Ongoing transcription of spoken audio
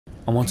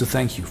I want to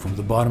thank you from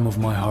the bottom of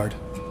my heart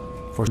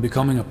for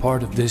becoming a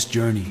part of this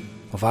journey,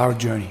 of our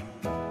journey,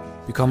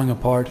 becoming a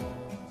part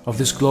of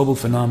this global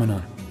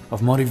phenomenon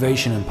of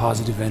motivation and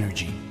positive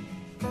energy.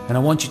 And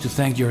I want you to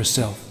thank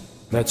yourself.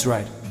 That's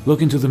right,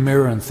 look into the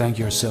mirror and thank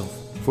yourself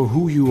for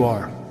who you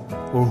are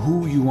or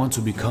who you want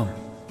to become.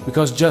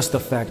 Because just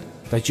the fact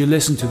that you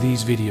listen to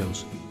these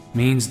videos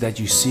means that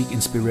you seek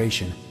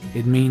inspiration.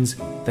 It means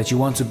that you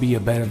want to be a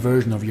better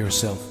version of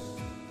yourself.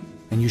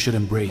 And you should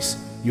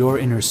embrace your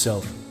inner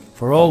self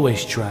for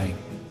always trying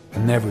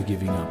and never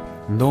giving up.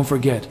 And don't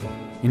forget,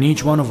 in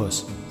each one of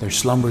us, there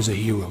slumbers a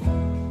hero.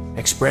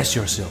 Express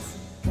yourself,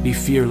 be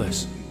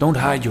fearless, don't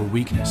hide your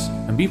weakness,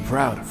 and be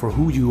proud for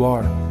who you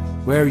are,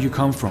 where you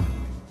come from,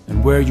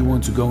 and where you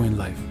want to go in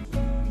life.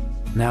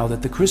 Now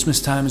that the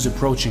Christmas time is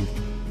approaching,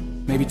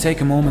 maybe take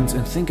a moment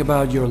and think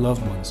about your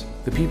loved ones,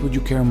 the people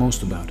you care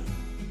most about,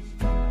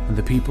 and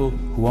the people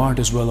who aren't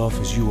as well off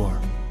as you are.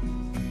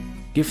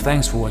 Give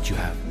thanks for what you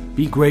have.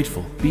 Be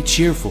grateful, be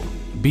cheerful,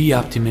 be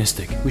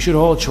optimistic. We should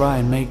all try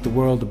and make the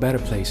world a better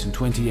place in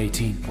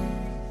 2018.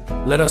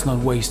 Let us not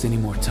waste any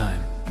more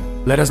time.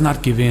 Let us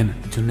not give in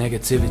to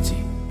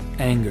negativity,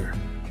 anger,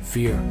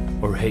 fear,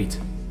 or hate.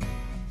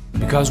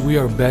 Because we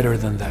are better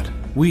than that.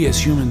 We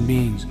as human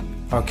beings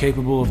are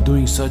capable of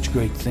doing such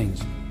great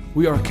things.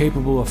 We are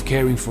capable of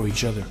caring for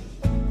each other,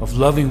 of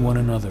loving one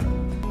another.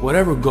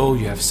 Whatever goal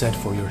you have set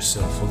for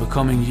yourself for the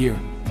coming year,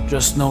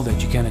 just know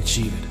that you can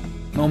achieve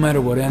it. No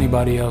matter what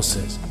anybody else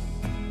says,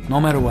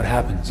 no matter what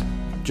happens,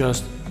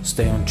 just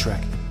stay on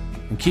track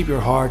and keep your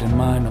heart and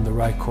mind on the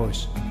right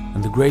course,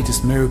 and the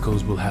greatest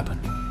miracles will happen,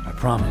 I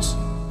promise.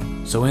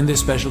 So in this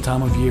special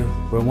time of year,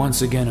 where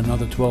once again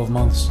another 12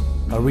 months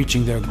are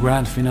reaching their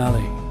grand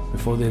finale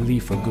before they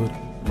leave for good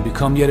and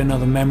become yet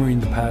another memory in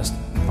the past,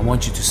 I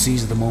want you to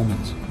seize the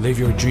moment, live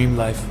your dream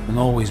life, and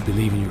always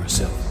believe in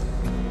yourself.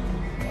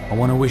 I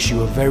want to wish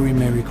you a very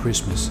Merry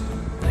Christmas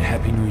and a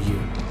Happy New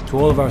Year. To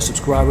all of our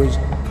subscribers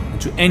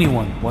and to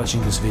anyone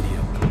watching this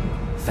video,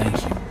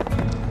 thank you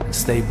and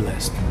stay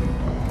blessed.